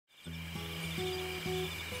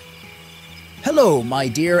Hello, my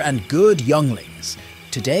dear and good younglings.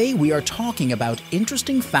 Today we are talking about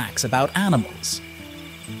interesting facts about animals.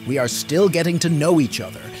 We are still getting to know each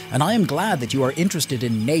other, and I am glad that you are interested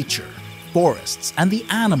in nature, forests, and the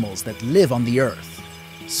animals that live on the Earth.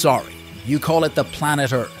 Sorry, you call it the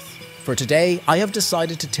planet Earth. For today, I have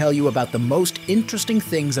decided to tell you about the most interesting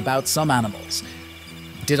things about some animals.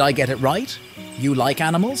 Did I get it right? You like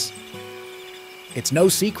animals? It's no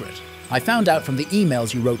secret. I found out from the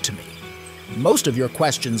emails you wrote to me. Most of your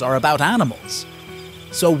questions are about animals.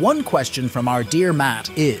 So one question from our dear Matt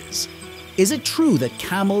is it true that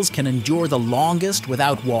camels can endure the longest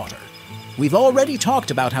without water? We've already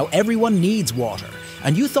talked about how everyone needs water,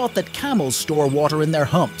 and you thought that camels store water in their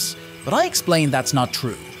humps, but I explained that's not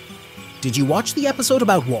true. Did you watch the episode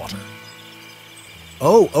about water?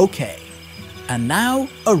 Oh, okay. And now,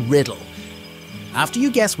 a riddle. After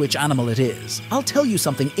you guess which animal it is, I'll tell you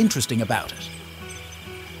something interesting about it.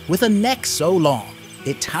 With a neck so long,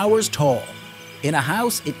 it towers tall. In a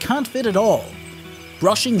house, it can't fit at all.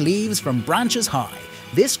 Brushing leaves from branches high,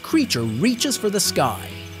 this creature reaches for the sky.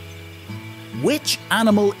 Which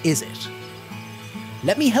animal is it?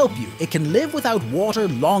 Let me help you. It can live without water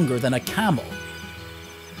longer than a camel.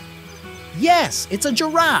 Yes, it's a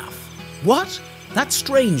giraffe. What? That's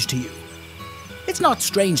strange to you. It's not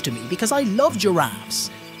strange to me because I love giraffes,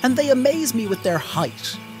 and they amaze me with their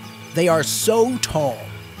height. They are so tall.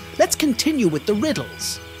 Let's continue with the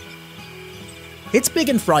riddles. It's big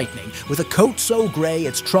and frightening, with a coat so grey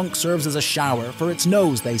its trunk serves as a shower for its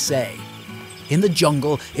nose, they say. In the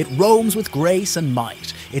jungle, it roams with grace and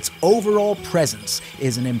might. Its overall presence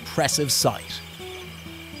is an impressive sight.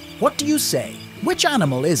 What do you say? Which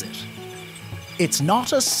animal is it? It's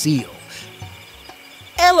not a seal.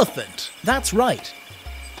 Elephant! That's right.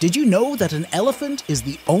 Did you know that an elephant is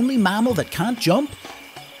the only mammal that can't jump?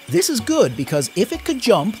 This is good because if it could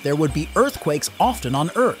jump, there would be earthquakes often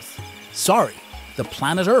on Earth. Sorry, the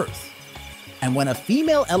planet Earth. And when a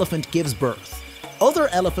female elephant gives birth, other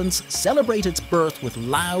elephants celebrate its birth with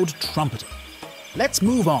loud trumpeting. Let's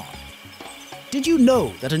move on. Did you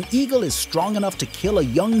know that an eagle is strong enough to kill a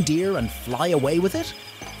young deer and fly away with it?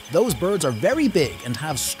 Those birds are very big and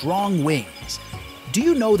have strong wings. Do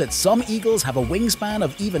you know that some eagles have a wingspan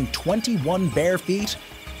of even 21 bare feet?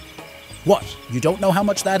 What, you don't know how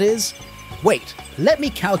much that is? Wait, let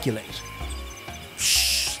me calculate.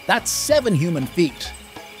 Shh, that's 7 human feet.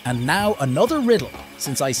 And now another riddle,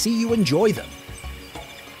 since I see you enjoy them.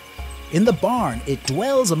 In the barn, it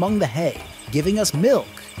dwells among the hay, giving us milk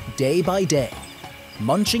day by day.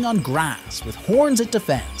 Munching on grass, with horns it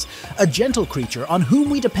defends, a gentle creature on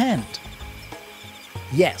whom we depend.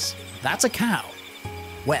 Yes, that's a cow.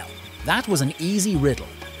 Well, that was an easy riddle.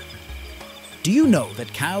 Do you know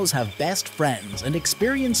that cows have best friends and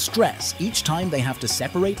experience stress each time they have to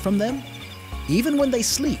separate from them? Even when they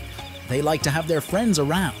sleep, they like to have their friends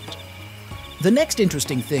around. The next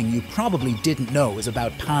interesting thing you probably didn't know is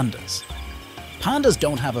about pandas. Pandas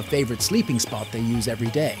don't have a favorite sleeping spot they use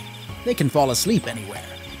every day. They can fall asleep anywhere.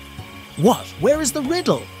 What? Where is the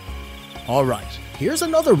riddle? All right, here's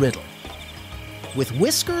another riddle. With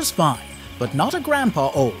whiskers fine, but not a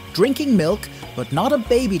grandpa old, drinking milk, but not a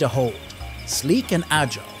baby to hold. Sleek and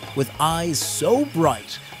agile, with eyes so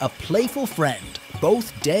bright, a playful friend,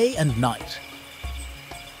 both day and night.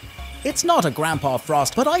 It's not a Grandpa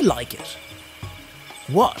Frost, but I like it.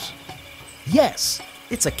 What? Yes,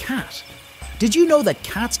 it's a cat. Did you know that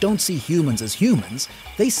cats don't see humans as humans?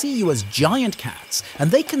 They see you as giant cats,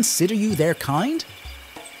 and they consider you their kind?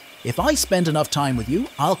 If I spend enough time with you,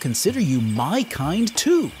 I'll consider you my kind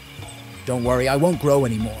too. Don't worry, I won't grow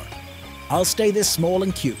anymore. I'll stay this small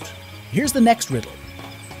and cute. Here's the next riddle.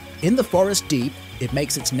 In the forest deep, it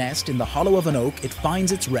makes its nest. In the hollow of an oak, it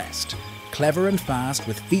finds its rest. Clever and fast,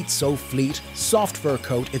 with feet so fleet, soft fur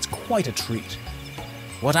coat, it's quite a treat.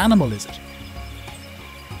 What animal is it?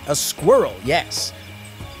 A squirrel, yes.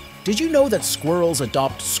 Did you know that squirrels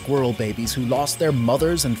adopt squirrel babies who lost their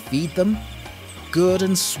mothers and feed them? Good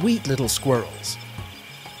and sweet little squirrels.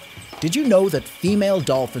 Did you know that female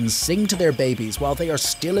dolphins sing to their babies while they are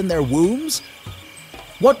still in their wombs?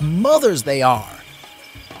 What mothers they are!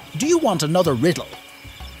 Do you want another riddle?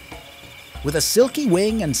 With a silky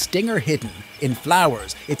wing and stinger hidden, in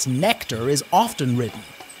flowers its nectar is often ridden.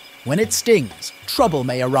 When it stings, trouble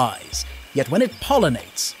may arise, yet when it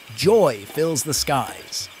pollinates, joy fills the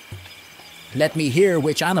skies. Let me hear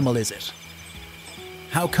which animal is it.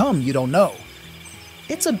 How come you don't know?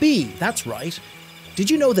 It's a bee, that's right.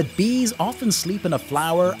 Did you know that bees often sleep in a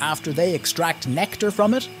flower after they extract nectar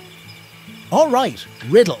from it? All right,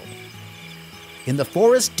 riddle. In the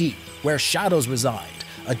forest deep, where shadows reside,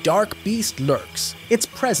 a dark beast lurks, its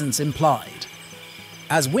presence implied.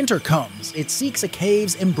 As winter comes, it seeks a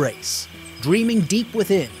cave's embrace, dreaming deep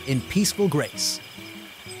within in peaceful grace.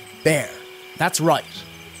 Bear, that's right.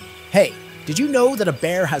 Hey, did you know that a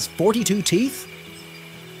bear has 42 teeth?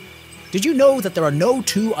 Did you know that there are no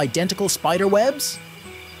two identical spider webs?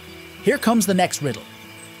 Here comes the next riddle.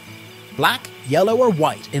 Black, yellow, or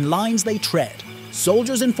white in lines they tread,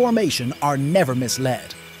 soldiers in formation are never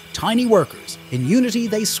misled. Tiny workers, in unity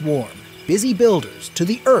they swarm, busy builders, to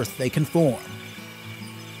the earth they conform.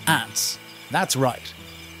 Ants, that's right.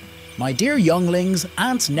 My dear younglings,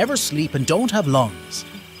 ants never sleep and don't have lungs.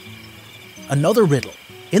 Another riddle.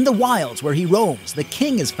 In the wilds where he roams, the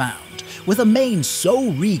king is found, with a mane so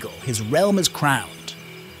regal his realm is crowned.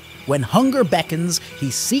 When hunger beckons, he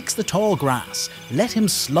seeks the tall grass. Let him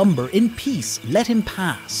slumber in peace, let him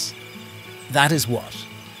pass. That is what?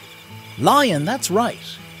 Lion, that's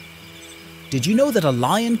right. Did you know that a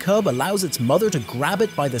lion cub allows its mother to grab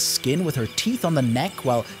it by the skin with her teeth on the neck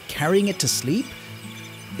while carrying it to sleep?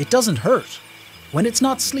 It doesn't hurt. When it's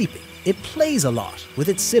not sleeping, it plays a lot with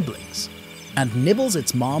its siblings and nibbles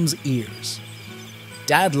its mom's ears.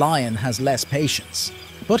 Dad Lion has less patience,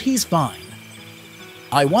 but he's fine.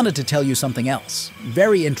 I wanted to tell you something else,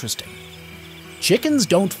 very interesting. Chickens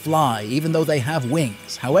don't fly even though they have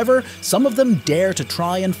wings. However, some of them dare to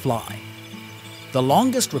try and fly. The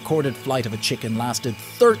longest recorded flight of a chicken lasted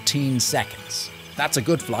 13 seconds. That's a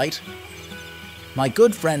good flight. My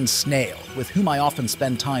good friend Snail, with whom I often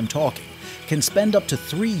spend time talking, can spend up to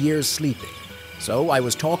 3 years sleeping. So I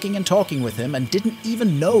was talking and talking with him and didn't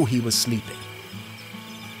even know he was sleeping.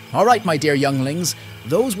 All right, my dear younglings,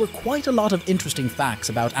 those were quite a lot of interesting facts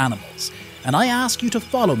about animals, and I ask you to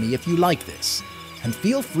follow me if you like this, and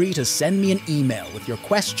feel free to send me an email with your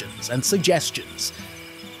questions and suggestions.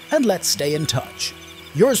 And let's stay in touch.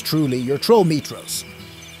 Yours truly, your troll Mitros.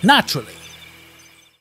 Naturally.